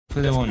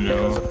Hopefully they won't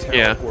know.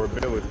 Yeah.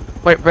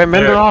 Wait,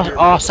 remember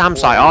our SAM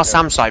site? Our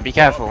SAM site, be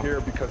careful.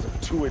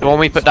 The one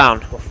we put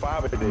down.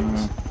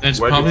 It's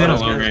probably in a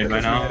low grade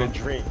by now.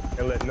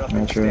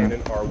 Not sure.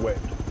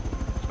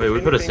 Wait, we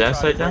put a SAM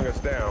site down?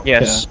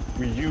 Yes.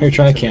 Yeah. We're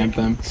trying to camp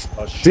them.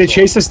 They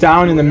chased us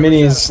down in the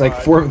minis,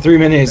 like 3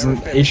 minis, and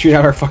they shoot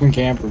out our fucking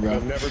camper, bro.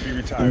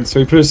 And so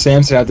we put a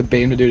SAM site out to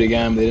bait them to do it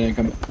again, but they didn't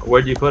come.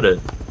 Where'd you put it?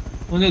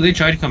 Well, no, they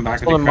tried to come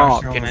back. It's on a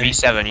mark in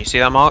V7. You see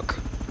that mark?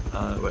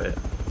 Wait.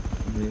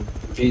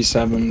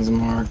 V7 is a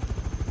mark.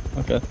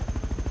 Okay.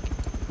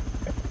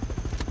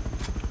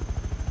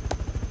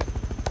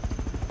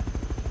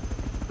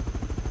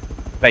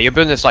 But you're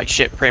building this like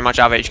shit pretty much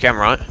out of HCM,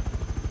 right?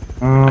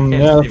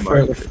 Yeah,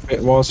 the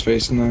wall's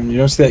facing them. You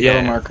don't see that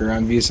yellow marker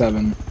on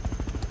V7.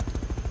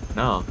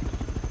 No.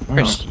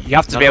 Chris, you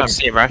have to be able to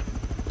see it, bro.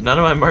 None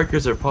of my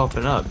markers are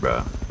popping up,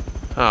 bro.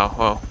 Oh,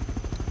 well.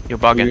 You're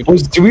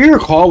bugging. Do we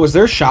recall, was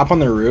there a shop on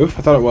their roof?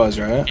 I thought it was,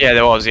 right? Yeah,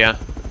 there was, yeah.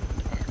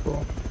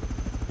 Cool.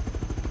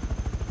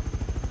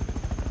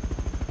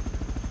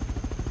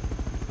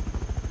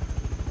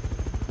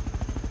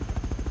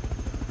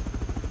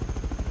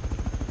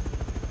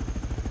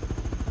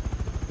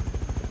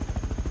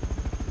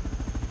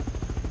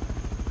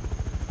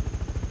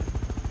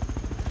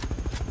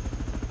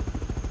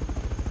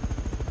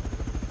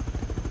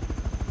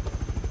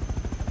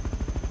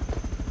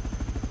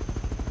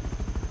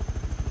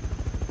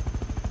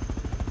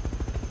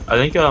 I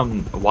think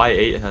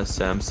Y8 has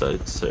SAM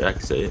sites or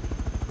X8.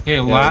 Okay,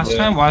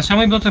 last time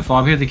we built a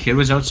fob here, the kid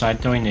was outside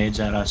throwing nades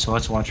at us, so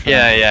let's watch for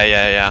that.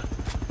 Yeah.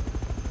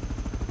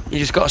 You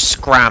just gotta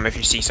scram if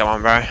you see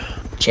someone, bro.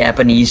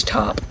 Japanese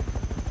top.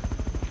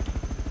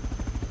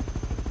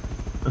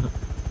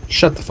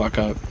 Shut the fuck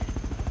up.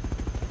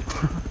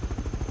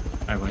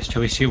 Alright, boys,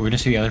 till we see it, we're gonna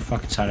see the other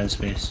fucking side of the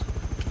space.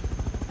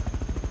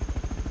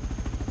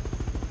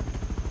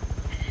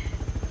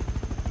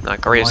 No,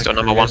 Korea's still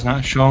number one.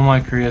 Not show them why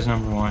Korea's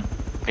number one.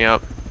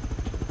 Yep.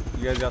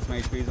 You guys got some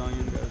HPs on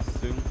you guys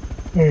soon?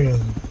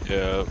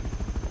 Yeah.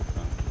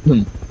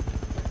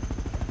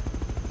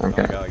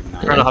 Okay.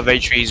 We don't have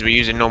HVs, we're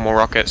using normal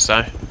rockets,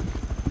 so.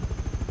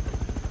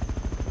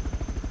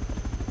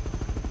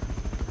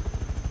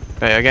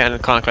 But you're getting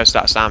kind of close to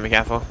that SAM, be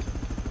careful.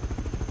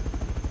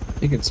 I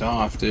think it's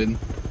off, dude.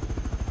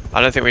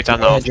 I don't think we've done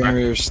that off. The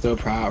generator's still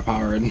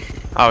powered.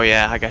 Oh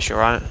yeah, I guess you're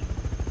right.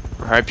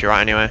 I hope you're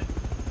right anyway.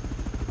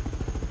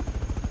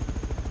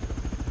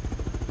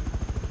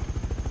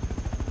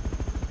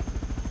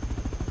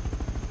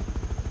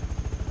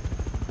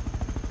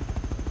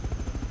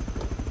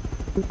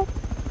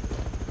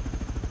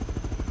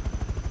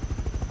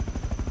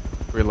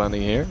 We're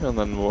landing here and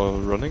then we're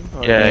running?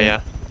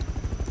 Yeah.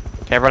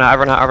 Okay,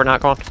 everyone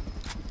out, come on.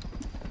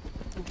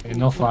 Okay,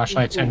 no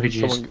flashlights,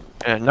 NVGs.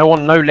 Yeah, no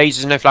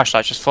lasers, no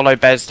flashlights, just follow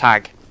Bez's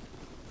tag.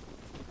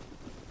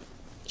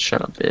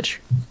 Shut up, bitch.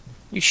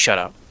 You shut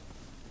up.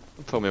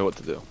 Tell me what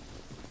to do.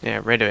 Yeah,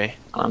 ready.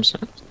 I'm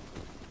saying.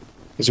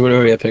 It's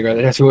whatever you pick, right?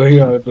 That's where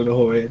you are for the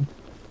whole way.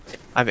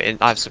 I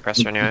have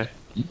suppressor anyway.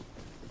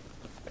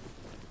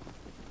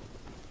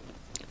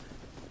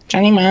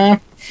 Johnny Ma.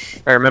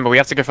 Hey, remember, we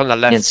have to go from the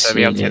left so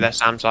we have to hit their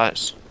SAM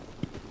sites.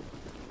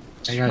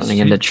 Running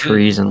into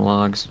trees and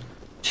logs.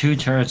 2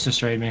 turrets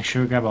destroyed. Make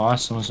sure we grab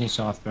us. Someone needs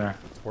soft bear.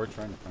 Porch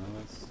right in front of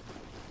us.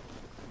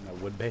 In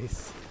that wood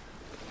base.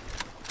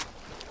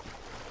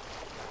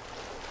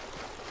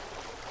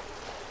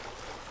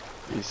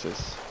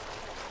 Jesus.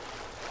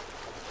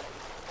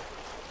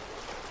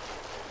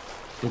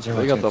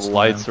 They got the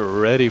lights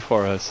ready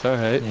for us,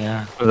 alright.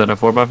 Yeah. Was that a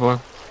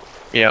 4x4?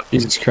 Yep.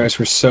 Jesus Christ,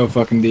 we're so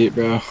fucking deep,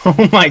 bro.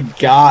 Oh my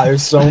god,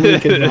 there's so many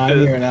kids behind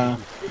here now.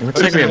 It looks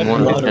like we have more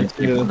than 10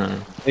 people now.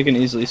 They can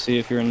easily see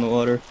if you're in the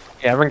water.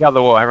 Yeah, everyone got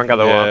the wall,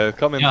 Yeah,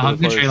 come in. Yeah, hug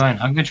the tree line,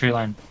 hug the tree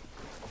line.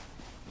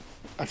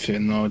 I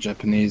feel no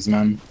Japanese,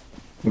 man.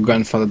 My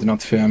grandfather did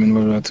not fear him in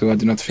World War II, I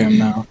do not fear him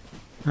now.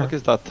 What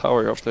is that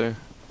tower up there?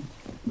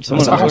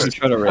 Someone else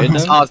try to raid them?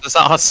 That's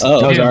ours. Oh,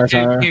 That was ours,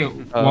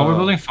 While we're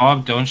building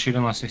fob, don't shoot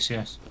unless they see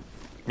us.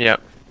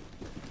 Yep.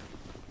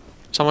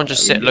 Someone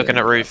just sit looking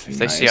at roof if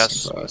they see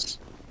us.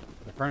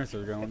 The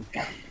furnaces are going.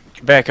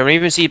 Bear, can we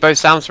even see both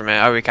SAMs from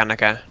here? Oh, we can,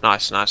 okay.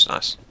 Nice.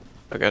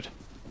 We're good.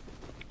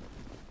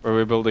 Where are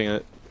we building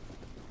it?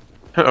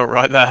 Oh,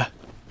 right there.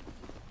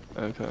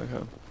 Okay.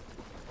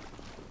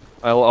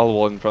 I'll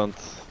wall in front.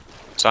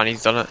 So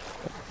he's done it.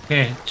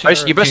 Okay.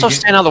 You best stop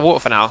staying out of the water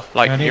for now.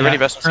 Like, you really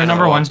best stop Turret staying out of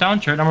number the water. 1's down.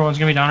 Turret number 1's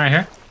gonna be down right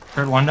here.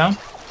 Turret 1 down.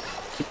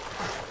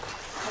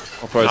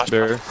 I'll price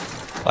bear.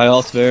 I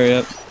also bear,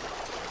 yep.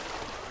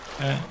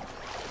 Okay.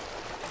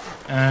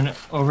 And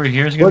over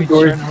here is gonna be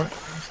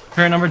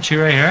turret number 2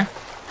 right here.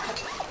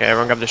 Okay,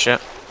 everyone grab the shit.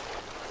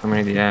 How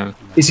many do you have?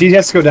 He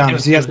has to go down.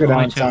 He has to go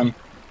down. Time.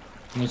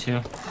 Me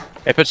too.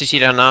 Hey, put CC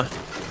down now.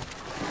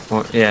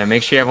 Well, yeah,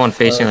 make sure you have one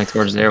facing like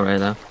towards their way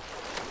though.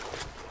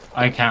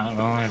 I can't.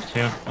 I only have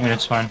 2. I mean,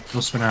 it's fine.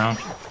 We'll spin around.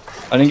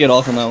 I didn't get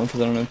off on that one because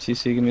I don't have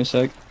TC. Give me a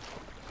sec.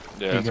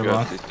 Yeah, let's go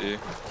CC.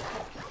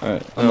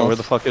 Alright. Oh, where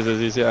the fuck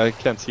is it? I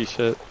can't see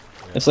shit.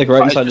 It's like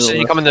right inside So the you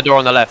left. come in the door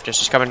on the left.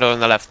 Just come in the door on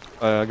the left.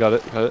 Got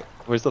it.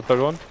 Where's the third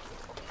one?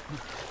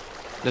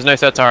 There's no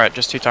third turret,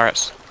 just 2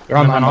 turrets. They're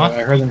on They're mine. on?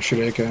 I heard them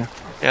shoot AK. Yeah,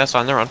 that's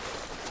fine. They're on.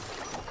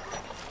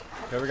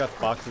 Whoever got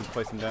the boxes,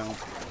 place them down.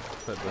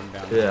 Put them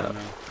down. Yeah.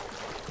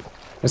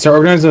 Let's start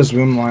organizing those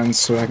boom lines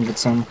so I can get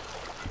some.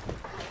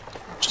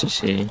 Just to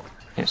see.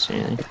 Can't see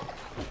anything.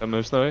 That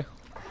moves Snowy.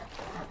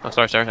 Oh,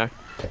 sorry. Putting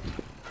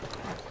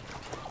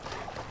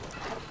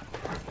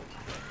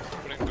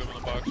boom in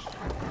the box.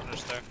 I'm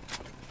just there.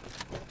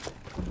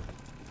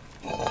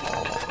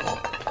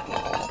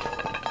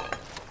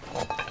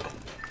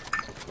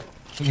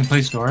 You can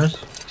place doors.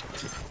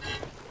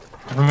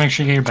 Everyone make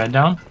sure you get your bed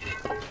down.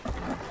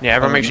 Yeah,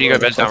 everyone make sure you go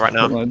beds down right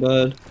now. My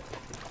bed.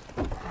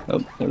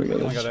 Oh, there we go. I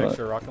There's a got an spot.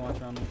 extra rocket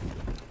launcher on me.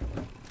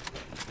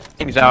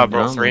 I think Zara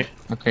brought 3.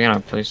 Okay, I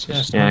got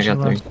places. Yeah, Yeah, I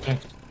got 3.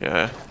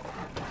 Yeah.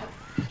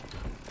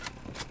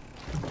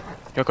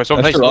 Okay, so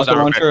place Extra those rocket down.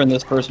 launcher Okay. in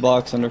this first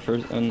box under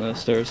on the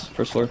stairs,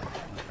 first floor.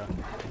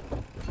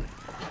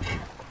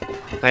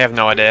 They have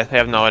no idea. I'm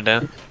grabbing a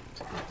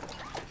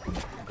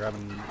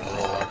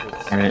roll of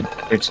rockets.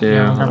 Alright, here too.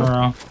 Yeah, grab a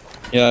row.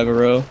 Yeah, I have a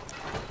row.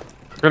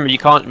 Remember, we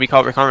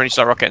can't really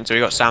start rocketing until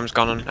we got Sam's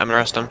gone and the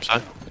rest of them.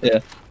 So Yeah.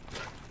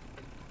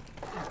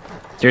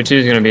 Tier 2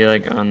 is gonna be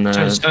like on the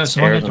Someone stairs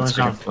get on the doors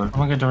second down. floor.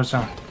 Someone get doors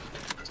down.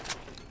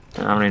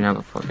 I don't even have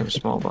a fucking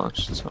small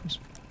box. That's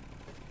awesome.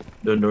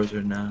 The doors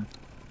are now.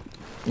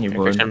 You yeah,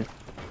 would. Christian,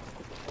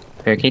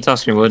 Here, can you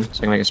toss me wood so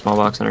I can make a small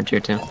box under tier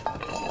 2?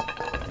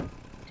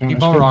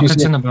 Keep all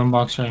rockets in the boom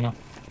box right now.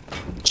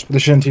 Just put the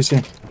shit in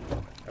TC.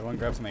 Everyone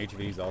grab some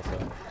HVs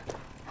also.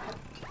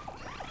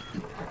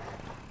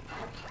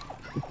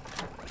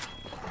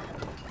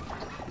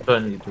 I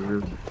need the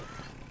roof.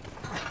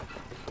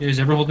 Is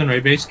ever holding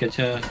raid base? Get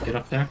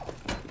up there.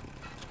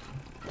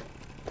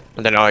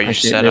 I don't know. You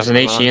just Actually, said there's an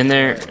HE in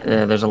there.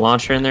 There's a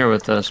launcher in there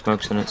with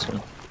smokes in it. So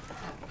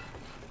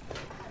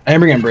I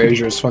am bringing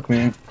braziers. Fuck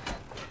me. You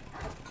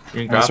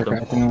can I grab start them.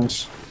 crafting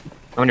those.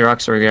 how many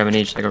rocks are we grabbing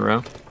each? Like a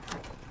row?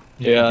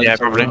 Yeah, Yeah,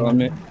 that's probably. on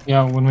me.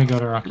 Yeah, when we go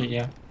to rocket,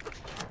 yeah.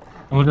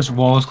 And we'll just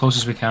wall as close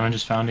as we can and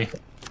just foundy.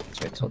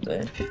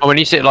 Oh, we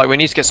need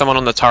to get someone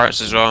on the turrets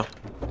as well.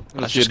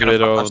 Let's just get gonna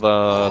rid fuck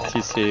of the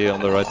TC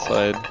on the right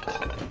side.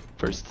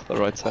 First, the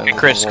right side. Hey,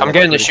 Chris, come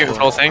get in the shooting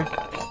floor thing.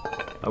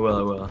 I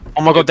will.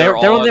 Oh my god, they're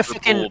all on their at the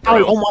fucking. pool,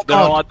 bro. Oh my They're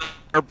all god. at the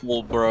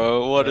purple,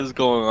 bro. What is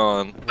going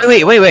on?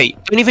 Wait.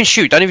 Don't even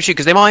shoot,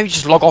 because they might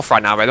just log off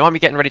right now, bro. They might be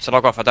getting ready to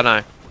log off. I don't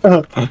know.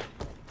 I'm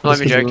not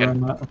even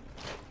joking. I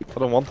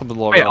don't want them to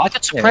log Wait, I off.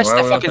 could suppress why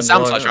their would fucking I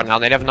sound log size off? right now.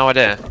 They'd have no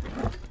idea.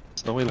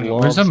 Snowy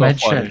Where's the loves med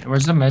offline. shit?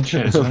 Where's the med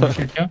shit? Is someone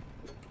shoot you?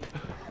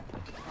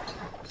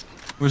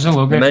 Where's the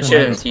logo? Med for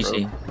shit and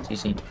med?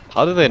 TC.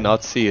 How do they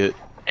not see it?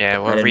 Yeah, I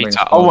we're didn't bring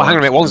retard. a Oh, small hang on a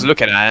minute. box. One's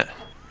looking at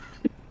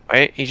it.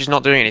 Wait, he's just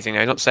not doing anything.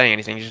 Though. He's not saying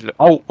anything. He's just.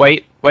 Oh,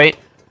 wait. They're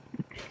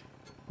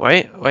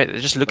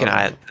just looking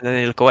at it, and then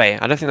they look away.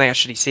 I don't think they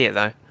actually see it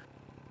though.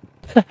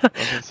 Look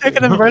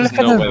at them, bro. There's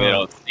no way they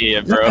don't see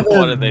it, bro.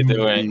 What are they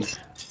doing?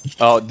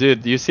 Oh,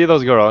 dude, you see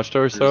those garage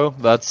doors though?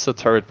 That's the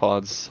turret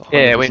pods.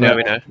 Yeah, we 100%.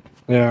 know.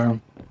 Yeah.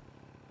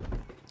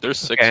 There's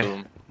 6 Okay. of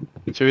them.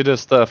 Should we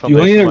just You only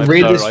foundation need to wipe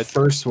raid that, this right?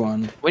 first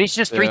one. We need to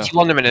just Yeah.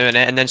 3-2-1 them in a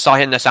minute, and then start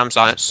hitting the SAM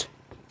sites.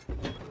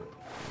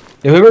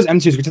 Yeah, whoever's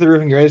M2s, get to the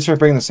roof and get ready to start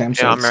breaking the SAM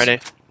sites. Yeah, I'm ready.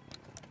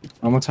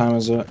 What time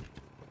is it?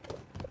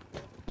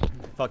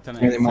 Fuck ton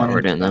of Early morning.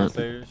 We're doing that.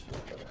 downstairs.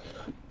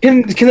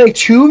 Can like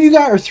 2 of you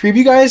guys or 3 of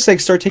you guys like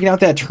start taking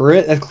out that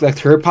turret, that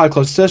turret pod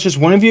close to us? Just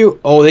one of you.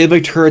 Oh, they have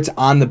like turrets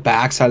on the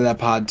back side of that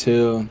pod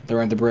too. They're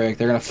at the brick.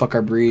 They're gonna fuck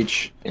our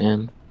breach.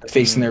 Damn.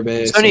 Facing their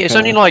base. It's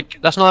only like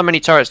that's not that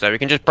many turrets though. We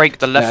can just break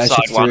the Yeah, left it's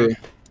side just one. 3.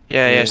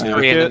 Yeah, it's Yeah.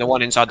 3 and then the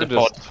one inside the Could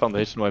pod. just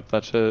foundation wipe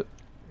that shit.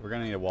 We're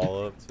gonna need a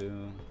wall up too.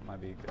 Might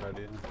be a good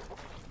idea.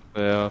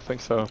 Yeah, I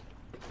think so.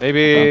 Maybe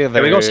Yeah,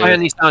 we got they- sight in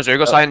these towns. We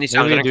got sight in these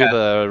towns. I Maybe don't we do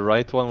care. the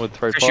right one with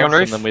turret Chris, you on pods,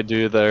 roof? and then we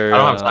do their I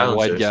don't have silencers,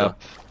 wide so-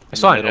 gap.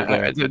 It's in the fine.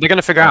 middle there. They're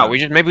gonna figure out.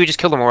 Maybe we just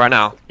kill them all right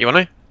now. You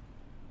wanna?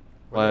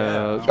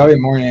 That'll be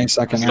more in a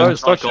second now.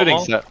 Start Go shooting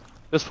all? Sam.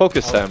 Just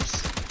focus Sams.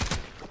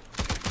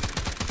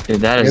 Dude,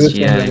 that Yeah, is this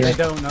one's right They here. GX.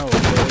 don't know.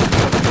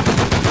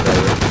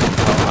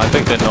 I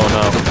think they know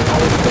now.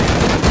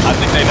 I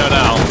think they know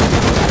now.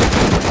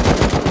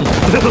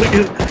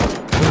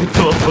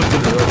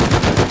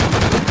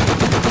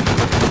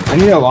 I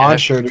need a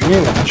launcher. Do we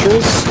need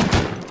launchers?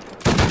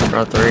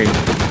 Brought 3.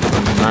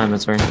 My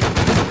inventory.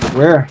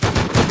 Where?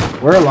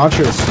 Where are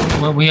launchers?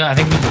 Well, I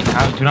think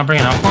we do not bring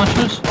enough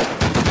launchers.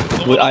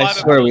 I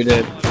swear we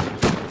did.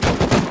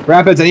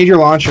 Rapids, I need your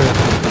launcher.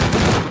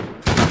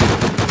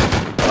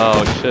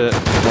 Oh shit.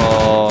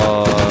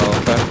 Oh,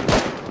 okay.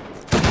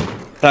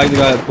 Tag the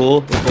guy at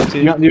pool with full Do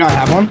team. you not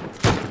have one?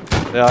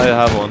 Yeah, I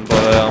have one, but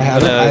I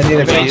have it. I need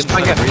a Okay, base. just try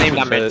and get flame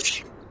Research it.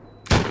 damage.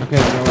 Okay,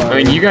 no, I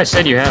mean, you guys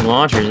said you had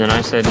launchers, and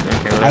I said,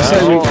 okay, well, I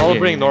said I'll we-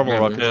 bring normal Yeah,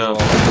 rockets as well.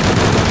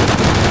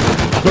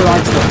 Put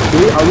on stuff.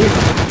 Are we?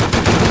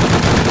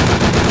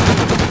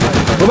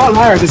 What about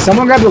ladders? Did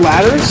someone grab the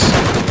ladders?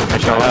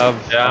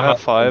 I have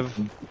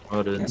 5. Oh,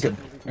 it is.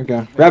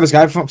 Okay. Grab us,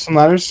 guy, some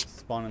ladders.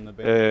 spawn in the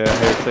base. Yeah,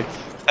 here, it's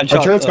like...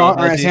 Our turret's gone.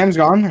 Our Sam's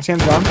gone. Our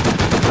Sam's gone.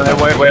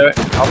 Wait.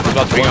 Alpha's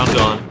about to be One's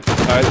gone. gone.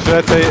 Alright,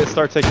 should I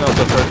start taking out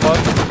the third pod?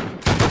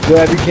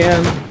 Yeah, if you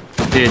can.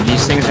 Dude,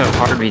 these things have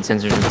heartbeat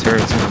sensors with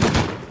turrets in them.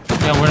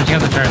 Yeah, we're gonna take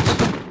out the turrets.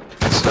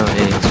 That's so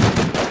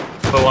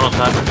AIDS. Put one on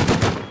timer.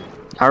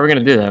 How are we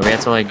gonna do that? We have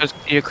to like...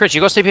 Chris,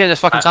 you gotta sleep here in this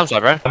fucking Sam side,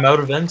 bro. I'm out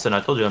of Ensign.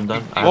 I told you I'm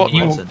done. I What? have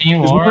no Can Ensign. you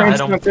There's more Laura?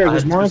 instant upstairs.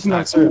 There's more instant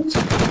upstairs.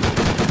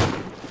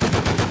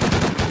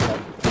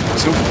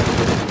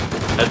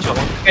 Headshot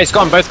one. Okay, it's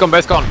gone,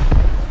 both gone.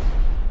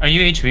 Are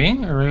you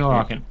HVing or real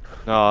rocking?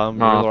 No,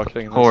 I'm Oh,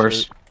 real-rocking. of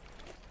course.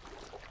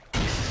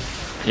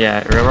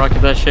 Yeah, real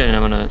rocket that shit and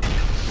I'm gonna...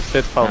 Let's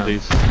hit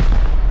penalties.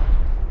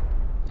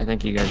 I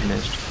think you guys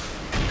missed.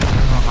 I don't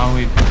know how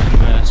we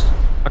missed.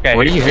 Okay.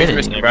 What are you who's hitting?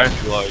 missing, You're bro? aiming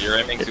too low. You're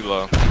aiming too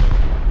low.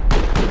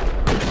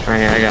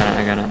 Alright, I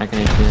got it. I can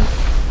hit you.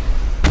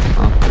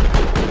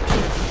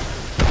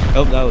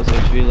 Oh, that was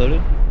HV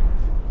loaded.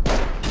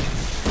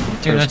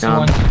 Dude, that's the gone.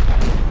 one.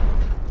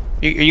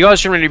 You guys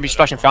shouldn't really be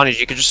splashing fountains.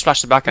 You could just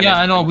splash the back end. Yeah,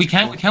 I know. We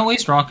can't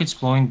waste rockets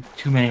blowing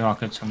too many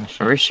rockets on the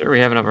ship. Are we sure we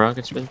have enough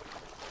rockets, man?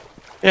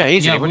 Yeah,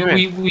 easily. Yeah, What do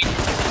you mean? we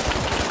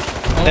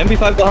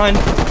MP5 behind.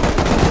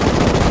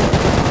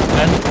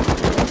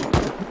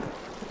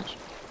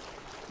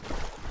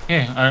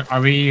 Okay,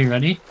 are we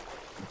ready?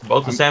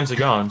 Both the Sams are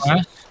gone. So.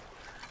 Alright.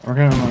 We're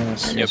gonna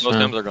minus. Yeah, Yes, both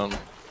man. Sims are gone.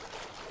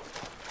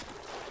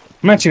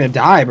 I'm actually gonna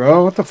die,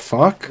 bro. What the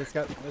fuck? This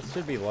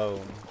should be low.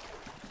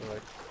 So,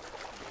 like,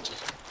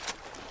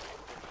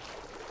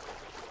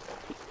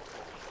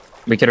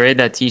 We could raid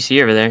that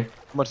TC over there. How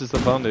much is the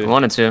bounty? If we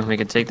wanted to, we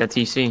could take that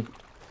TC.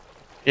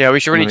 Yeah,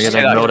 we should really we just could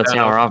say like that. build a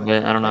tower off of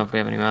it. I don't know if we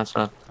have any mats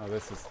left. oh,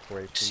 this is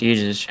way too. Siege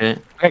this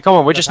shit. Okay, come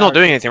on. We're just not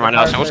doing anything right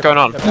now. So what's going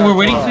on? Oh, we're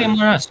waiting for the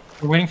MRS.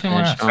 We're waiting for the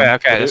Yeah, MRS. sure.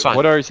 Okay, that's fine.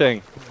 What are you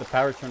saying? The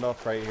power turned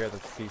off right here.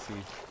 That's CC.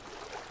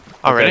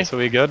 Oh, really? Okay, so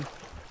we good?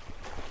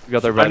 We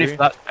got their Only battery?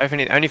 for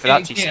that. Only for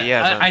that TC.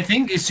 Yeah. I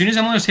think as soon as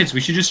MRS hits,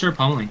 we should just start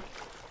pummeling.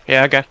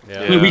 Yeah. Okay.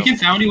 Yeah. Wait, we can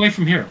found away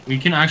from here. We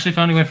can actually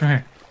found away from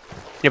here.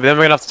 Yeah, but then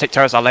we're gonna have to take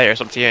turrets out later. It's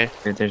up to you.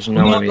 Dude, there's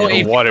no way we no, have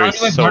if we water found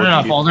is away so hard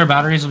enough, deep. all their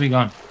batteries will be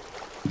gone.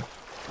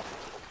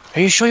 Are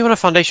you sure you want a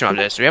foundation on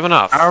this? Do we have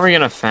enough? How are we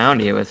gonna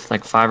found it with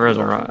like 5 rows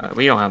of rock?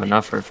 We don't have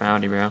enough for a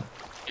foundy, bro.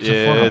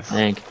 Yeah, I it's...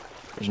 think.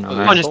 There's no Come Come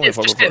way. on, just hit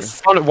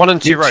 1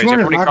 and 2 rows. It'll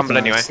 200 probably rockets crumble on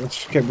anyway.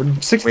 us. Okay, we're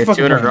 60 We have fucking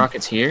 200 grand.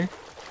 rockets here?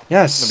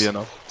 Yes. It's gonna be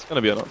enough. It's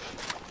gonna be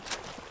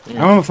enough. I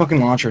don't have a fucking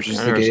launcher. It's I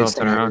just the never saw gates.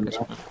 200 rockets.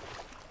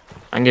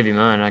 I can give you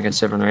mine. I can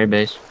sit from the raid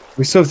base.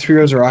 We still have 3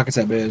 rows of rockets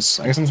at base.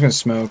 I guess I'm just gonna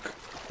smoke.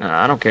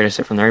 I don't care to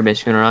sit from the raid base.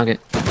 200 rocket.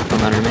 Don't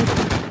matter to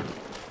me.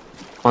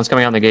 One's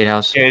coming out in the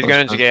gatehouse. Yeah, he's going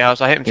into the gatehouse.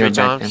 I hit him 3 Going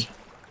back times.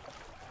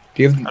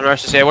 Do you have? And the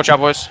rest is here. Watch out,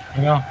 boys. There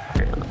you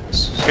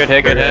go. Good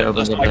hit, good hit.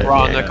 Opens Just up like the-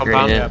 right on the yeah,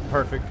 compound. great Yeah,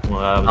 perfect. Well,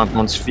 that was-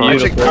 Compound's I fine.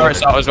 took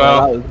turrets out as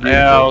well. That was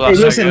Yeah, well, Hey, that's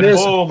so listen,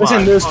 good.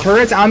 listen, there's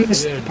turrets on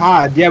this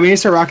pod. Yeah, we need to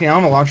start rocking. I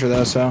don't have a launcher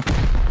though, so.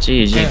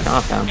 GG, Yeah.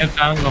 compound. Get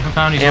found, go for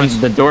foundies. Damn, boys.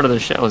 the door to the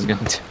shell is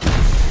going to.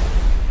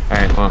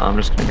 Alright, well, I'm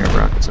just gonna grab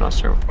rockets and I'll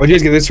start. Oh, did you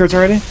guys get these turrets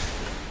already?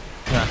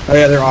 Yeah. Oh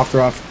yeah, they're off.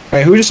 They're off.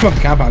 Wait, who just smoked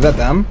the compound? Is that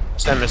them?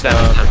 It's them, it's them,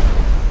 it's them.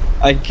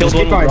 I killed Just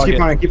keep one with firing, keep rocket.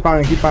 firing, keep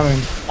firing, keep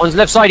firing. One's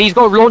left side. He's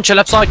got a launcher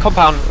left side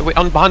compound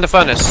on behind the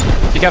furnace.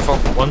 Be careful.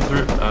 One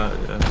through. Yeah.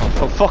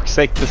 For fuck's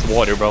sake, this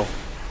water, bro.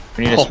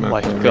 We need to Oh smoke.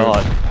 my the roof.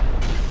 god.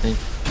 They're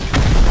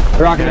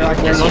rocking, they're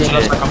rocking. There's They're launcher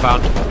rocking. left side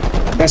compound.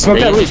 Yeah, smoke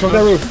that roof, smoke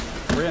that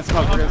roof. We're gonna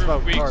smoke. We're gonna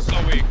smoke. Weak, Hard.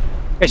 so weak.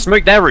 Hey,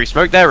 smoke their roof.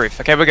 Smoke their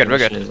roof. Okay, we're good. We're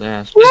good. Shit is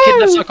ass. Just get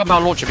left side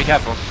compound launcher. Be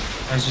careful.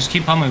 Guys, just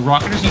keep pummeling.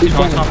 Rocketers need to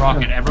non-stop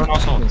rocket. Everyone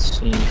else hold. Let's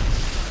see.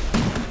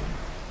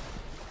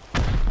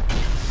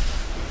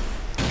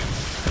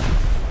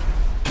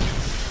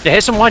 Yeah,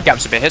 hit some wide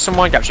gaps a bit. Hit some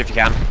wide gaps if you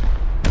can.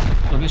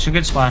 Look, it should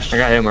get splashed. I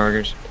got hit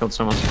markers. Killed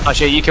someone.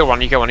 Actually, you kill one.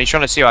 You kill one. He's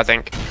trying to see you, I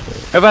think.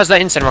 Whoever has that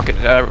instant rocket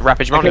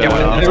rapid, you might want to get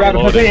one. Hey,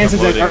 Rabbit, put that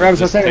incident. Loading. Rabbit,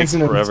 This put that takes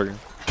incident. forever.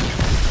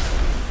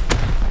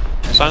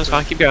 Silence,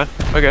 fine. Keep going.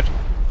 We're good.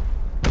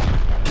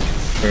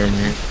 They're in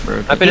here.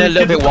 Bro. I've been a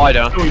little bit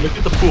wider. Joey, look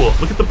at the pool.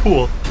 Look at the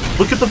pool.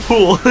 Look at the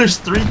pool. There's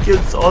 3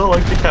 kids all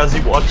like the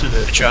Kazi watching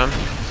it. Good job.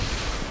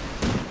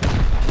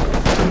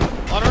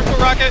 On Earth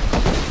rocket.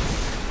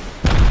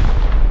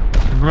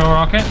 Real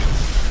rocket.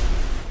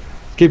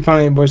 Keep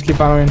firing, boys, keep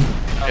firing.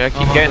 Yeah,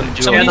 keep getting.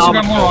 Just Somebody getting needs to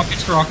grab armor. more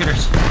rockets for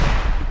rocketers.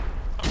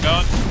 I'm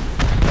going.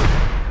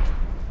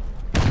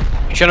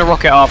 You're trying to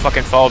rocket our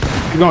fucking fob.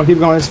 Keep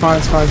going, it's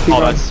fine, keep Oh,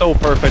 going. that's so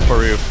perfect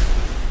for you.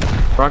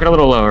 Rocket a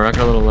little lower.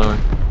 Rocket a little lower.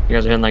 You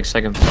guys are hitting like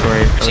second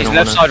story. He's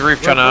left side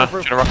roof trying to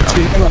rocket up.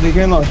 Keep it low, keep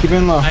it low, keep it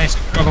low. Nice.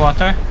 Go out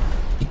there.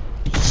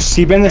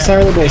 Keep in the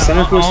center of the base,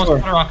 center I'm first almost floor.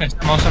 out of rockets.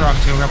 I'm almost out of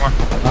rockets. Go grab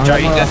more.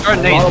 Joey, they're throwing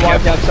A nades. lot of Be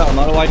wide careful. gaps down. A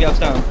lot of wide gaps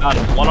down. Got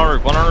it. One on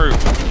roof. One on roof.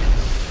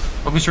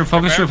 Focus roof.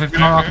 Focus roof. If you're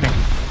not rocketing.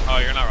 Oh,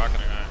 you're not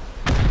rocketing. Alright.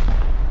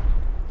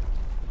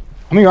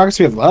 How many rockets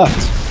do we have left?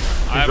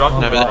 I have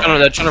No, but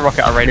they're trying to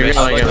rocket our raid base.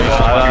 Maybe like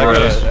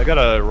at least I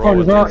gotta roll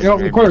with Quarters,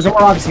 this. quarters, no more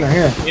rockets in there,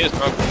 here. He just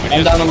broke.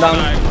 I'm down, I'm down.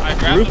 I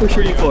grabbed Roof him or for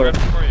shooting you, I floor? grabbed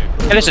him for you.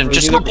 Hey, listen,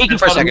 just stop peeking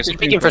for a second. Stop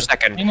peeking for a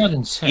second. Any more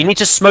than 6. You need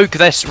to smoke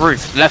this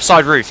roof, left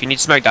side roof. You need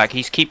to smoke that.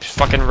 He keeps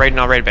fucking raiding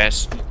our raid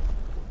base.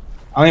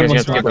 I don't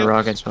He's even gonna want get the rocket.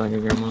 rockets while I go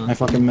grab I mine.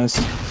 fucking missed.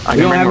 I We can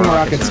don't bring have more any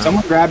rockets rockets. now.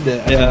 Someone grabbed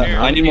it.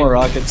 Yeah, I need more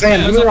rockets.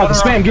 Sam, give me the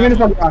rockets. Sam, give me the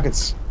fucking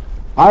rockets.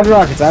 I have the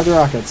rockets. I have the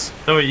rockets.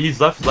 No, wait,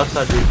 he's left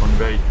side roof on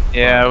right.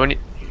 Yeah, we need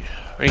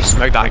to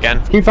smoke that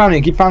again. Keep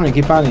finding. Keep finding.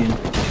 Keep finding.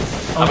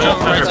 I'm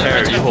gonna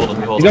repair. You hold him.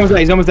 You hold He's him. almost dead.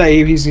 He's almost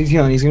dead. He's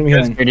healing. He's gonna be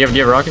healing. Here, do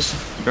you have rockets?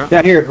 Drop.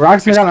 Yeah, here.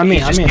 Rockets me down on me.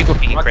 He's On just me. people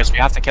peeking, Chris. We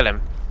have to kill him.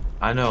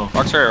 I know.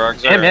 Rocks here,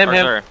 rocks here. Him. Rocks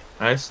here.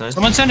 Nice, nice.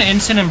 Someone send an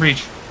instant and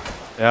breach.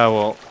 Yeah,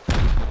 well.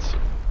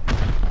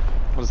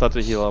 What does that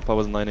to heal up? I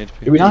was 9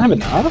 HP. Do we not have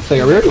enough?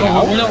 Like, are we already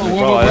out?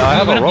 Bro, I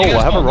have a roll.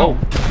 I have a roll.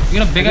 You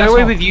got a big No ass way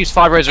roll. we've used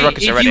 5 rows of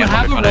rockets If already. you I'm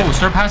have not a funny. roll,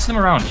 start passing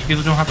them around.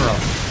 People don't have a roll.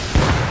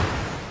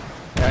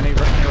 Yeah, I need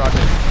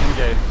rockets.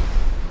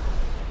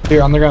 MJ.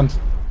 Here, on the ground.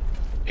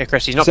 Yeah,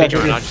 Chris, he's not Second.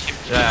 peeking. I'll just keep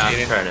Yeah, I'm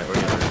shooting. trying it. We're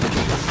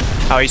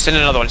good. Oh, he's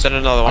sending another one. Sending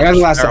another one. I got the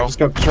last Barrel.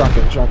 stuff. Just go. Just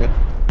rocket. Just rocket.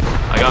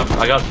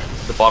 I got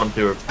the bottom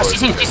 2 or 4.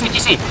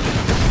 DC.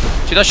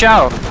 Shoot that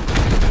shout.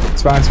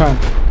 It's fine. It's fine.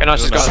 Okay,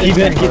 nice. Let's go. Keep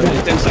it. Keep it.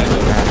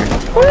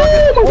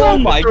 Oh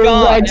my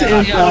god!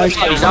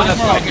 He's on the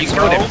front. You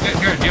killed him.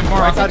 Here, do you have more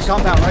Right side rockets?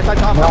 compound. Right side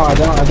No, compound.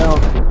 I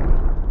don't.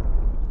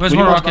 Where's We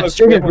more need more rockets?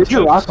 smokes. Where'd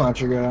your rocket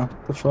launcher go?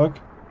 The fuck?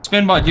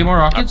 Spinbot, do you have more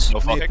rockets? No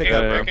fucking pick good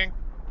up, bro. breaking.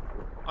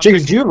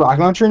 Jacob, do you have a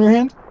rocket launcher in your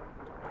hand?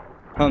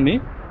 On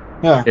me?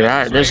 Yeah.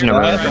 Dude, there's no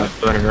way I'm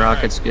 200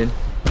 rockets, good.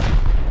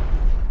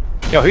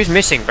 Yo, who's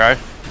missing, bro?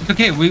 It's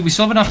okay, we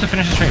still have enough to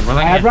finish this trade. We're I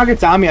like, have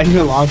rockets on me. I need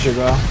a launcher,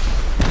 bro.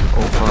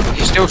 Oh fuck.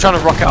 He's still trying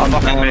to rocket off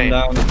fucking me.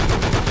 Down.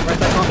 Right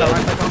side compound.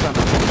 Right side compound.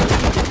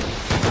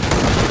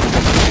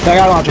 I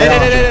got a launcher. I got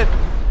a launcher. Dead.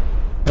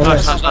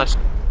 Nice.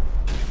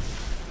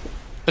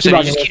 Listen,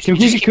 you just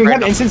keep. Can we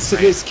have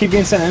instant? Keep the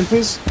instant in,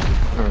 please.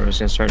 Oh, we're just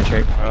gonna start a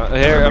trade.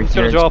 Here, I'm just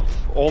gonna drop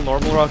all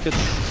normal rockets.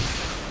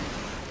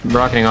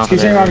 Rocketing off Keep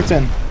of saying there. rockets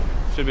in.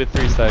 Should be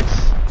 3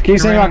 stacks. Keep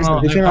saying You're rockets in.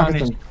 right, Keep saying well,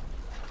 rockets in.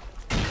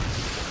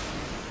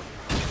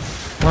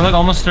 we're like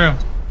almost through.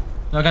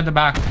 Look at the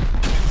back.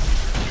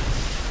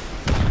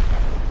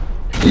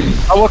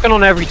 I'm working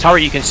on every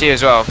turret you can see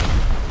as well.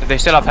 They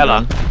still have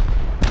hella.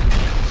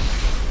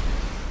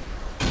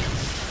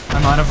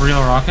 I'm out of real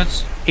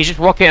rockets. He's just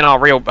rocketing our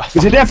real.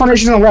 There's a dead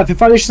foundations on the left. The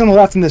foundations on the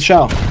left in the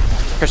shell.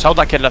 Chris, hold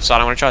that kid left side.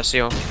 I'm gonna try to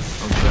seal. Okay.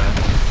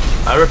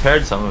 I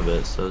repaired some of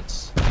it, so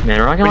it's.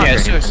 Man, rocket But yeah,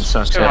 launcher it's is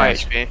still so high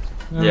sad. HP.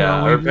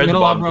 Yeah, I repaired the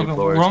middle bottom of 2 broken.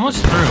 floors. We're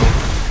almost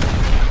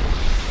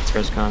through. It's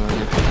first combo.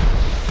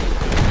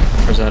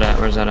 Where's that at?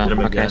 Where's that at? Hit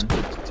him Okay. again.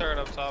 Turret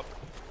up top.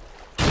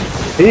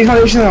 These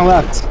foundations on the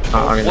left.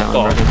 Oh, I'll get that What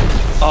one. the-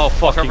 Broken. Oh,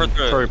 fucking Covered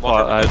through it. turret One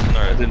pod. I covered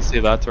through it. didn't see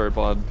that turret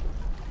pod.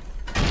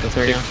 So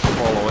there you go.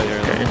 Fall away here.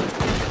 Okay.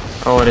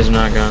 Oh, it is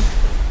not gone.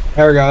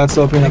 There we go. That's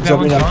opening up. Think It's that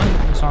opening one's up.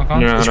 gone? It's not gone?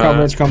 No, It's no, crumbling.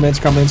 no. It's crumbling. It's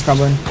crumbling. It's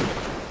crumbling.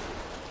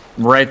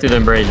 Right through the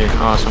brazier.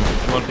 Awesome.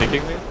 Someone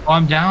picking me? Oh,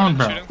 I'm down,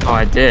 bro. Shooting. Oh,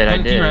 I did. I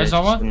You did. res I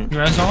all just one? didn't- You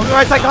res all one?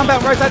 Right side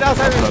compound. Right side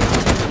outside.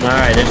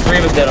 Alright, there's 3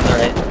 of us dead on the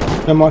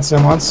right. Them once.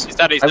 Them once. He's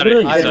dead, he's I dead.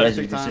 literally He's did dead. res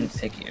three you, just didn't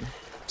times. pick you.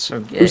 So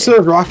gay. Who still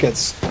has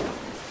rockets?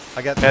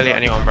 I got Barely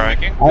anyone, bro. I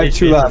have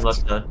 2 Left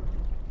left. side.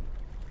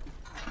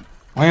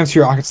 I have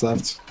 2 rockets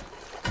left.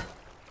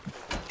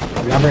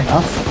 Do we have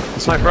enough?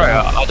 It's like, bro,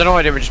 I don't know why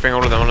I didn't just bring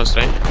all of them,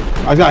 honestly.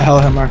 I got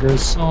hella hit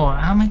markers. Oh,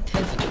 how many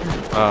dead?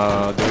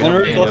 Do we One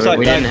have right, Yeah, left side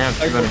we back. didn't have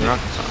 200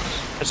 rockets on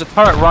us. There's a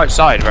turret right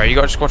side, bro. You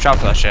gotta just watch out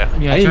for that shit.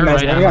 Yeah, I need turret meds.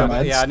 right I now. got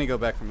meds. Yeah, I need to go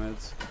back for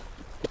meds.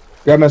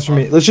 Grab meds for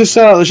me. Let's just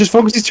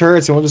focus these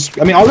turrets and we'll just.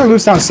 I mean, all their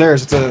loot's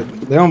downstairs. They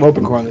don't have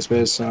open core on this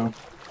base, so.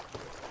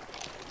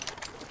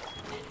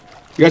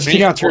 You guys We take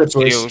need out turrets,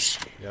 boys. skills.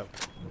 Yep.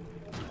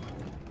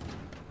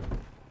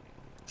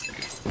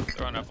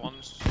 Throwing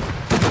F1s.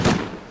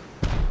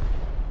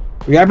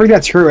 We gotta bring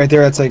that turret right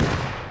there. That's like.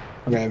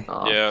 Okay.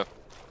 Oh, Yeah.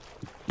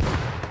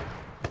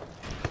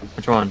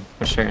 Which one?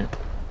 Which turret?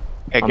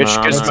 Okay, On good, the-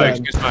 on good the smokes,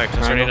 side. good smokes.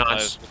 That's Right. really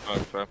nice.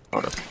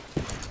 Hold up.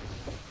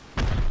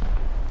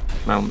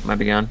 Might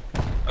be gone.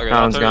 Okay,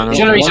 That one's gone. He's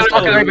gonna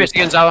rocket the base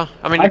again, Zawa.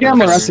 I mean, I can have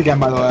my rest again,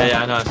 by the Yeah, way.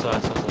 yeah, I know. I saw.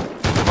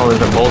 Oh,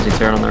 there's a ballsy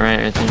turret on the right,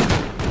 I think.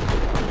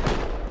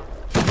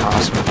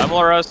 Awesome.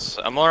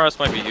 MLRS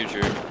might be huge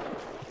here.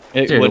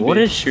 It Dude, would what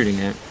be. is shooting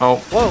it? Oh,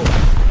 Whoa.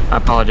 I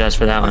apologize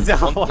for that one.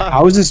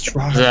 How is this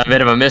drop? It was a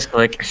bit of a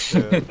misclick.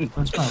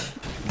 Let's go.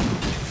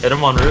 Hit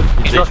him on roof.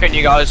 He's rocking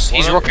you guys.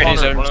 He's rocking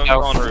his own on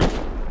stealth. roof.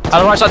 Oh,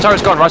 the right side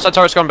turret's gone. Right side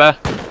turret's gone, bear.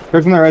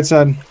 Right from the right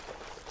side.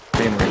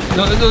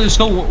 There's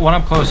still one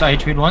up close. I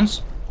HP'd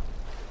once.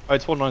 Oh,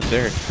 it's one right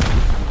there.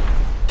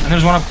 And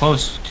there's one up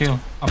close, too.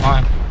 Up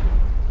high.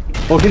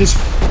 Okay, just.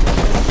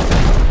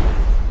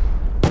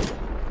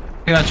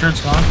 Okay, that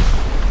turret's gone.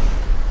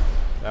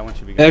 That one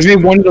should be good. There's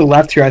maybe one to the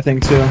left here, I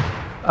think, too.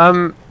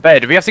 Bear,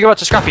 do we have to go out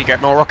to Scrappy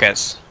get more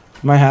rockets?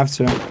 Might have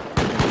to.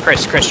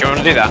 Chris, you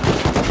wanna do that?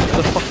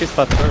 What the fuck is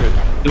that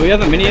turret? Do we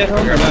have a mini at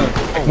home or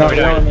no? No, we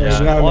don't. there's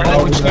Yeah. not-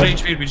 Oh, we just got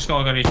Just HP'd. We just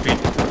all got HP'd.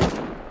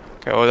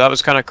 Okay, well that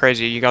was kind of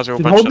crazy. You guys are all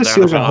bunched hold up the there.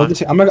 seals I'm right not now. Hold gonna the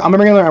seal. I'm gonna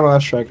bring another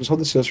MLS strike. Just hold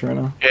the seals for right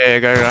now. lie. Yeah,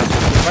 go.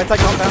 Right side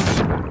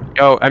compound.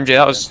 Yo,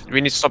 MJ,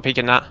 we need to stop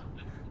peeking that.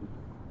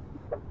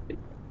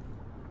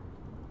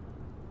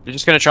 They're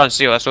just gonna try and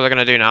seal. That's what they're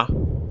gonna do now.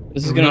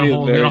 This is We're gonna gonna be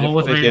hold- very we're gonna hold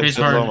with difficult. three base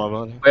hard.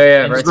 Yeah,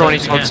 right Everyone side.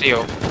 needs to hold Yeah.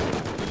 seal.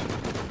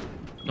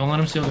 Don't let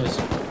him steal this.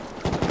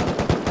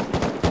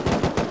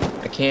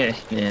 I can't.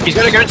 Yeah. He's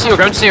gonna go and seal.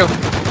 Go and seal.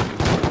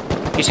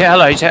 He's hit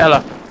Ella. He's hit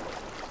Ella.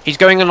 He's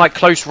going in like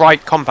close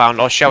right compound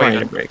or shell Trying to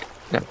even. break.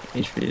 Yeah,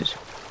 he's fused.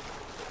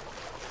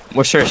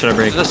 What shirt should I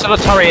break? There's still a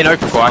turret in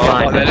open core. I can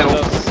like their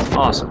little.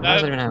 Awesome. How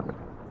does that even happen?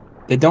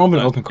 They don't have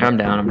an open core. I'm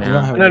down. I'm They don't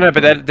down. have No,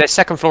 but their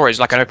second floor is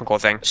like an open core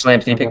thing. Slam,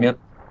 can you pick me up?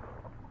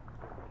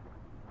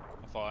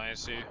 I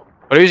see.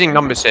 We're losing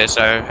numbers here,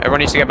 so everyone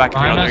needs to get back if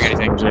you're not doing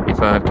anything. There's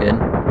 55, kid.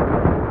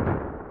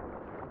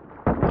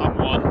 I'm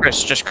one.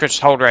 Chris,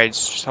 hold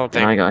raids. Just hold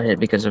thing. I got hit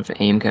because of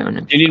aim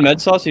counting. Do you need med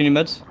sauce? Do you need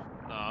meds?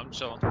 No, I'm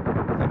chilling.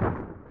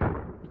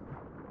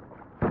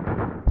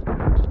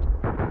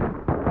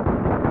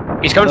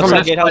 He's coming from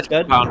Left left side gatehouse side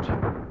dead.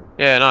 compound.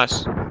 Yeah,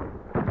 nice.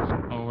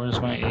 Oh,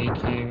 where's my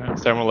AK?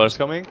 Thermal alert's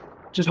coming.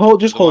 Just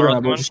hold it Tomorrow right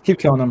now, bro. one? Just keep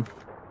killing them.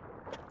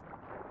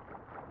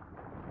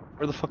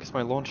 Where the fuck is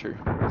my launcher?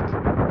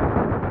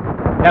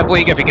 Yeah, boy,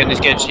 ego peeking is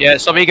good. Yeah,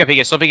 stop ego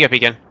peeking. Stop ego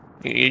peeking.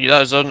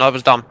 That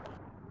was dumb.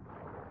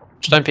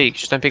 Just don't peek.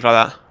 Just don't peek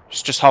like that.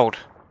 Just hold.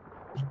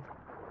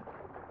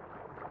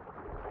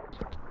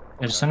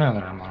 Yeah, just send another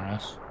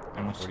MRS.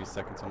 40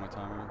 seconds on my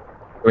timer.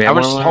 We I have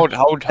would one just left?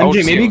 hold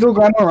MJ, maybe seal. go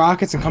grab more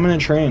rockets and come in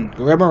and train.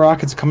 Go grab more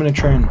rockets and come in and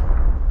train.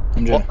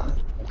 MJ.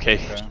 Okay.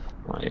 Okay.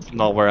 Like,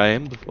 Not where I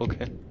am, but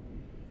okay.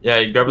 Yeah,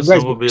 you grab a You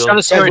guys- He's trying snowmobile.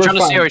 to seal. Guys, He's trying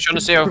to we're seal. fine. He's trying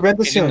to seal. Prevent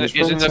the He's in the, seal,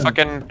 he's in the prevent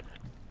the fucking.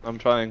 I'm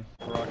trying.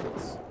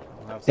 Rockets.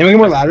 I'll have Anyone get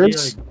more some-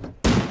 ladders?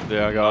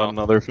 Yeah, I got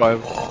another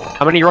 5.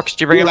 How many rockets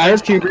do you bring Bring in?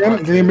 ladders, can you bring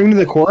them? Can you bring them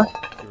to the core?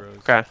 Heroes.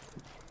 Okay.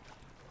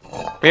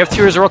 We have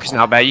 2 rows of rockets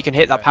now, Bear. You can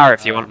hit that power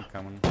if you want. I'm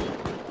coming.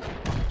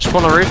 Just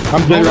on the roof.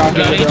 I'm dead rocket.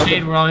 We're all dead rocket.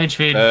 HV'd, we're all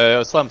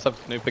HV'd. Slam, can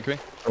you pick me?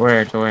 to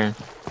where? To where?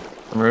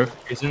 On the roof?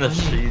 He's in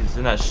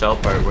that shell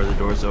part where the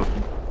door's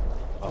open.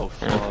 Oh,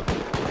 Yeah.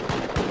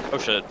 fuck. Oh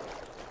shit.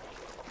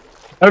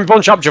 Don't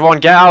bunch up,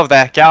 Javon. Get out of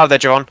there. Get out of there,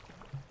 Javon.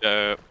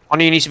 Yeah.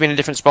 Only you need to be in a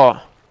different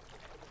spot.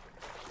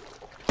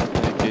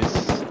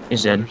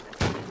 He's dead.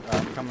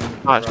 I'm coming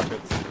with Nice.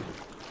 rockets.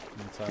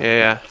 Inside.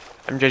 Yeah.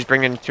 MJ's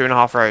bringing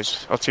 2.5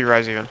 rows. Or 2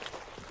 rows even.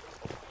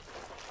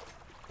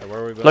 Hey, where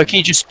are we building?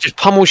 Loki, just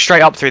pummel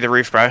straight up through the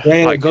roof, bro.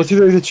 Yeah, Like, go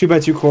through the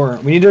 2x2 core.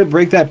 We need to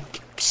break that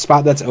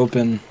spot that's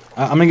open.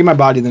 I'm gonna get my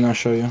body, then I'll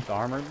show you. The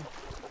armored?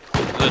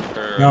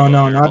 No,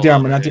 not the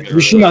armor. Not the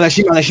Shemale. That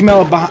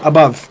Shemale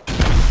above.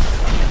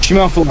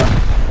 Shemale floor.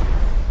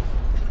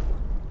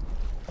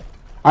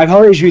 I have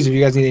hella HVs if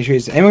you guys need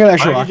HVs. Anyone got an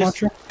actual Why rock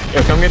don't you launcher?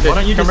 Yo, come get Why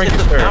don't you come just break hit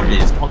this the third.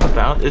 foundies? Want the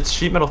found? It's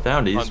sheet metal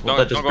foundies. Won't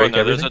that Don't just go in break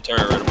there. There's everything? a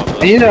turret right above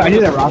us. I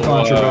need that rock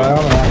launcher, bro. I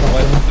don't know rock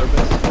launcher.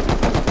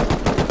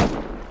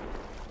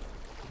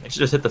 You should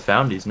just hit the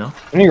foundies, no?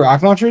 Any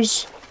rock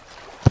launchers?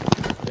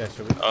 Yeah,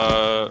 should we?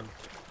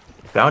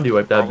 Foundy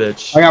wipe that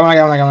bitch. I got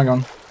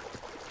one.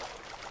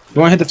 You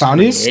wanna hit the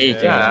foundies? Hit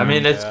Hey, Yeah, I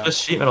mean, it's Yeah.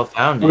 just sheet metal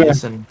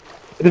foundies, and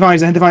the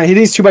foundies, hit the foundies. Hit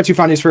these 2x2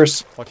 foundies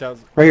first. Watch out.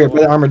 Right here, by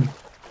the armored.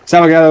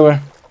 Sal, get out of the way.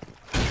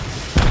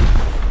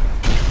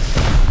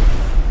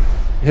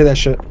 Hit that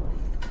shit.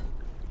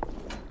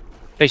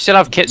 they still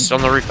have kits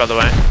on the roof, by the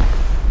way.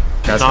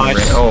 That's Nice.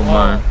 great. Oh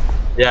my.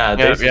 yeah, Yeah,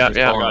 this is yeah, just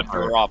yeah. falling Got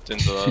apart. dropped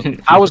into the.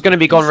 Power's gonna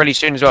be gone really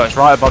soon as well. It's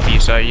right above you,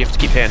 so you have to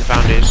keep hitting the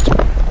foundies.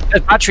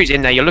 There's batteries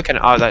in there. You're looking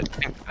at. Oh,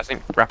 I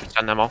think Rapid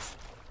turned them off.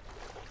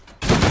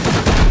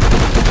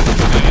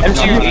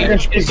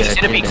 M2, He's dead.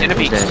 in a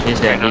beaks. He's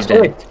dead. He's Hey,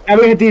 dead. wait, I'm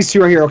gonna hit these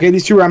 2 right here, okay?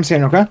 These 2 where I'm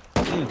standing, okay?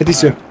 Hit these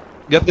 2.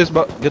 Get this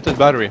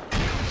battery.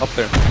 Up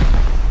there.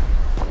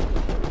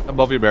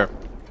 Above you, Bear.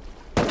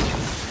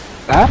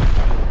 That?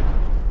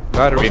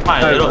 Battery. It's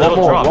fine, No, it'll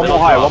one drop, more it'll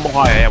higher, drop. one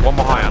more higher, yeah, one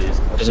more higher.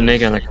 There's a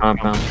nigga on the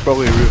compound.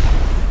 Probably roof.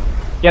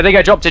 Yeah, they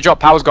go drop to drop.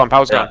 Power's gone.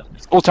 Yeah. gone.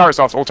 All turrets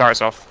off. All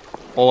turrets off.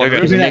 All There of we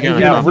it. go. There's a nigga on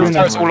the Yeah, Roof roof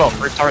turrets compound. all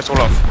off. Roof turrets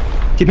all off.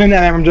 Keep in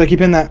that, MJ.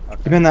 Keep in that.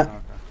 Keep in that. Okay.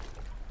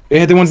 Yeah,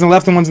 hit the ones on the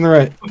left and ones on the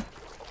right.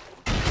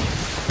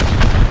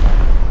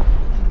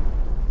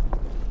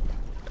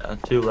 Yeah,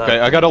 2 left. Okay,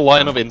 I got a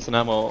line of instant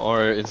ammo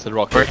or instant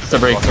rocket. We're to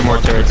break some more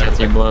turrets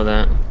after you blow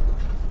that. Or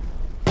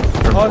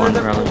Oh, one,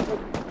 there's probably.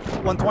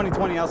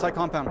 120 outside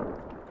compound.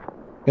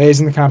 Yeah, he's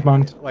in the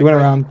compound. He went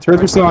around.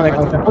 Turrets are still on it.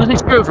 Okay. What's this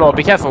spirit floor?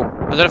 Be careful. I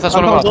don't know if that's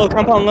one of us.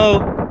 Compound low.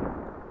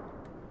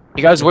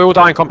 You guys, we're all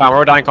dying compound. We're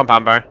all dying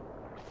compound, bro.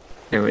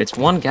 Dude, it's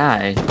one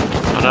guy.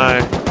 I know.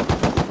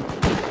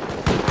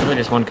 Really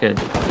just one kid.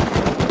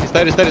 He's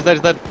dead.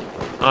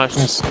 Nice.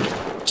 Nice.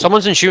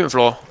 Someone's in shooting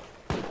floor.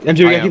 MJ,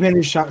 we I gotta keep am. hitting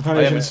these shot I am in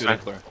foundations. shooting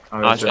floor.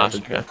 Nice, nice.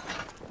 Okay.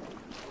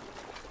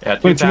 Yeah,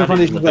 2 Wait, 2 more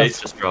foundies and the foundations base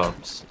left. just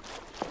drops.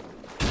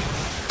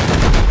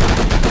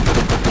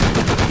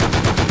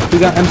 Who's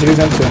that? M2, who's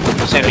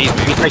M2? So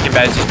he's breaking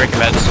beds. He's breaking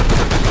beds.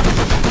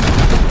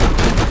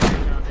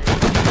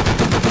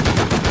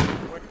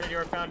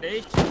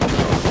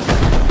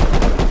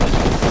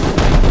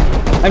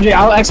 MJ,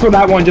 I'll expo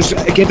that one. Just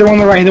get the one on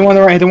the right, hit the one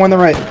on the right, hit the one on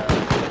the right.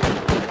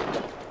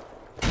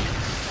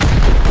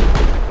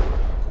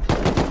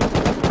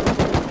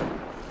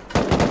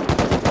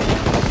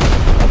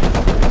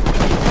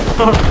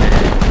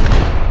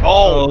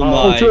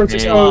 my turret's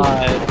exposed.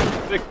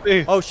 god.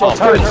 60. Oh shit,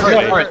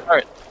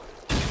 Turret.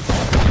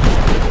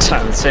 That's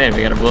what I'm saying.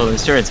 We gotta blow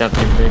those turrets after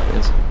we break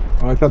this.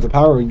 Oh, I thought the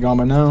power would gone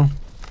by now.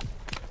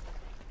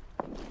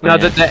 No,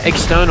 the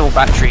external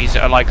batteries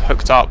are like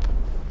hooked up.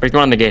 Break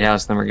one on the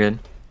gatehouse, then we're good.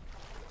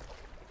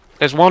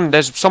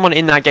 There's someone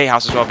in that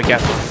gatehouse as well, be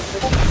careful.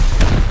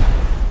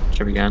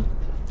 Should be gone.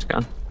 It's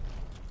gone.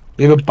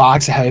 We have a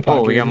box of heavy pocket.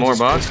 Oh, we got more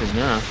boxes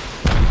now.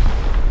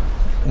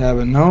 Yeah,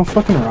 but no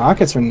fucking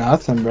rockets or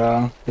nothing,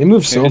 bro. They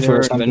move so Maybe they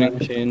were fast. vending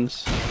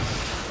machines.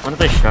 What if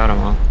they shot them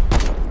all?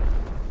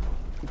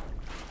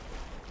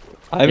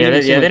 I Yeah, haven't even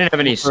they seen, didn't have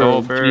any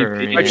sulfur or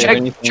GP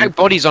anything. Check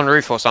bodies on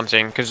roof or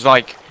something, because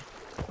like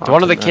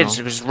one of the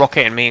kids was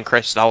rocketing me and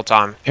Chris the whole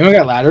time. Anyone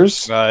got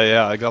ladders?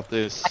 Yeah, I got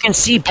this. I can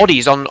see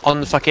bodies on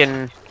the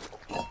fucking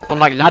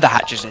like ladder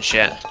hatches and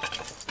shit.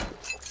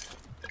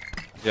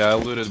 Yeah, I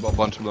looted a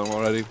bunch of them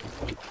already.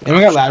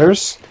 Anyone got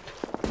ladders?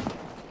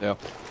 Yeah.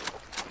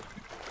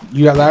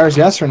 You got ladders,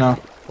 yes or no?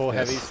 Full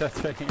heavy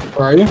sets right here.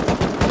 Where are you? On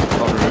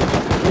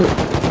the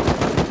roof.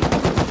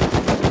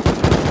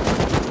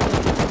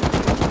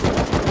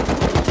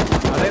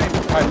 They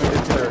didn't quite move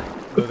into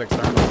those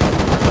externals.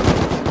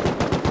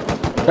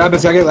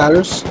 Japense, I get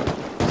ladders.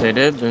 If they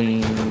did,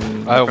 then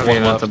I have probably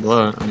one have to left.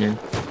 blow it. I mean,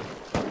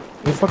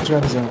 Where the fuck is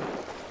Japense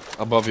at?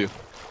 Above you.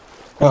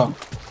 Oh.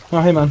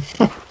 Oh, hey, man.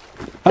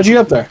 How'd you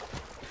get up there?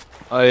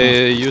 I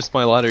used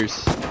my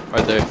ladders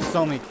right there.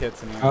 So many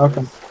kits in here. Oh,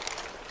 okay.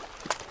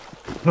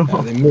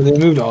 Yeah, they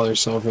moved all their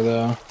silver,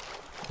 though.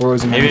 Or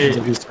was it Maybe-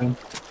 like you said?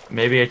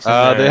 Maybe it's in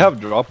They there. have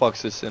drop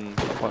boxes in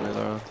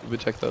Panera. Did we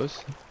check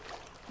those?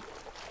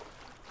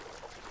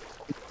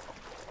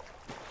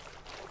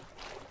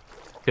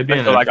 Could be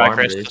in Kill the that guy, farm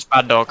Chris. base. It's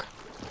bad dog.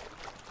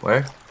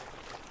 Where?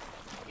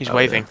 He's Oh,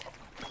 waving.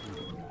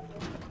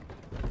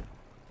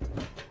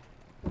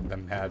 The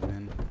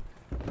madman.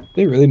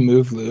 They really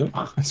moved loot.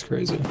 That's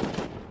crazy.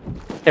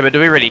 Yeah, but do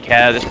we really care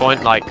at this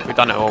point? Like, we've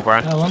done it all, bro.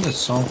 I want the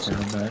sulfur,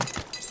 but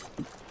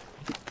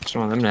just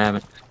want them to have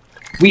it.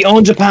 We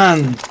own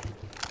Japan!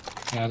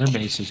 yeah, their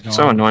base is gone.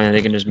 So annoying that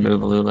they can just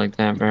move loot like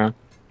that, bro.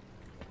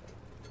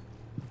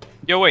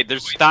 Yo, wait,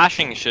 there's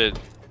stashing shit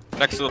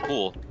next to the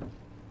pool.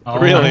 Oh,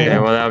 Really? Yeah,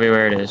 well, that'll be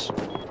where it is.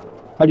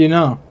 How do you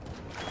know?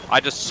 I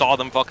just saw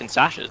them fucking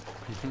stash it.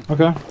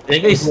 Okay. I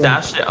think they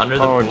stashed it under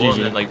the Oh, pool GG.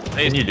 and then, like,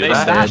 They, can you do they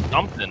that? stashed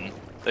something.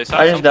 They stashed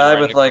I just something died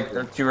right with next-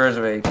 like 2 rows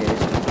of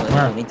AKs.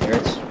 Where? Like,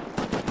 turrets.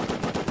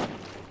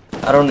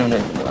 I don't even know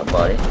anything about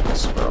body.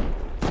 Yes, bro.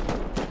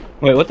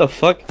 Wait, what the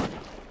fuck?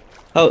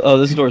 Oh,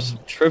 this door's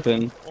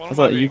tripping. What I am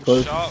thought you being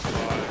closed. shot by?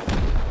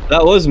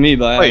 That was me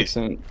by Wait.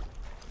 accident.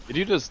 Did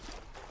you just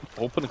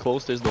open and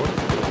close this door?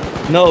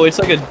 No, it's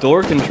like a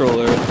door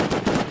controller.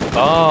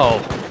 Oh.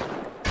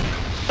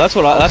 That's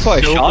why I so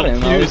shot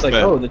him. I was confused, like,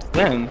 man. oh, that's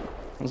them.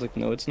 I was like,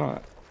 no, it's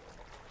not.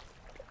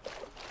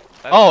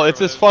 That's Oh, it's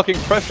this true. fucking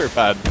pressure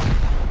pad.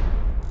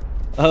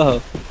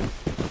 Oh,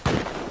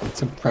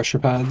 Some pressure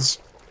pads.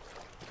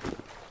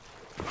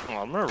 Oh,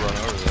 I'm gonna run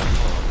over there.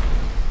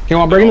 Okay,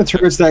 well, I'm breaking the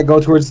turrets that go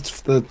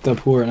towards the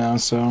pool right now,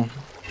 so.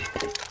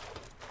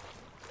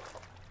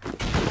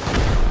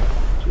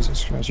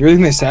 Jesus Christ. You really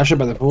think they stash it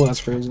by the pool?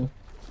 That's crazy.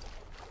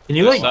 Can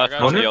you, like, Stash on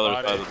corner? the other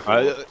side of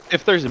the pool.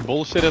 If there's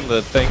bullshit in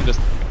the thing, just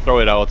throw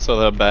it out so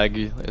the bag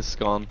is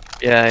gone.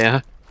 Yeah,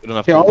 yeah. We don't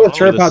have Yeah, to all the do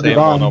turret pods are same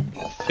one gone.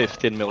 of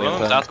 15 One million of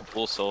them's times. at the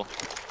pool still.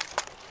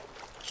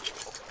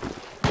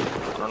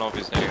 I don't know if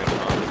he's hitting it or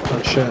not.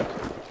 Oh, shit.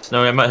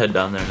 Snowy, I might head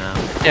down there now.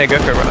 Yeah, go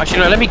for it. Bro. Actually,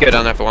 no, let me go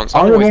down there for once. I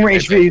I'm want always one more gonna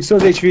HV. You still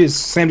have HVs.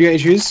 Sam, do you got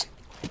HVs?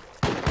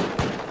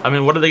 I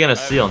mean, what are they gonna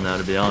steal now,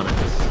 to be honest?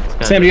 It's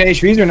kinda- Sam, do you got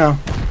HVs or no?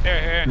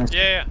 Here. Nice.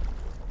 Yeah.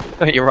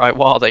 go. You're right.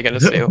 What are they gonna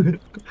steal?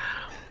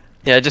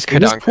 Yeah, just go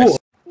It is down, Chris.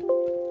 cool.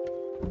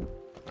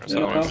 So I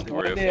don't have to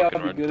worry about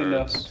fucking red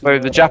turrets. So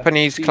the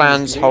Japanese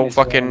clan's whole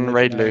fucking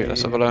raid loot.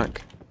 Let's have a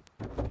look.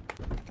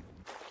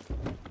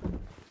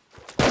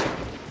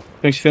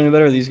 makes you feel any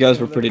better? These guys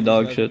were pretty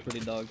dog shit.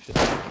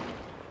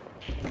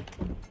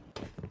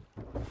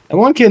 And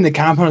one kid in the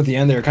compound at the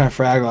end there kind of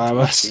fragged a lot of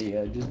us.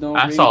 Yeah, just don't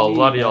I saw a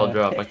lot of y'all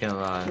drop, I can't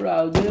lie.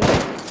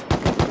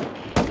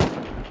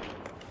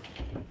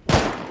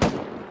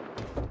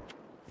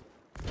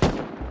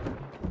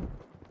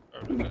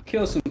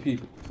 Kill some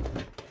people.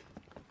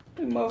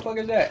 Who the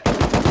motherfuckers that?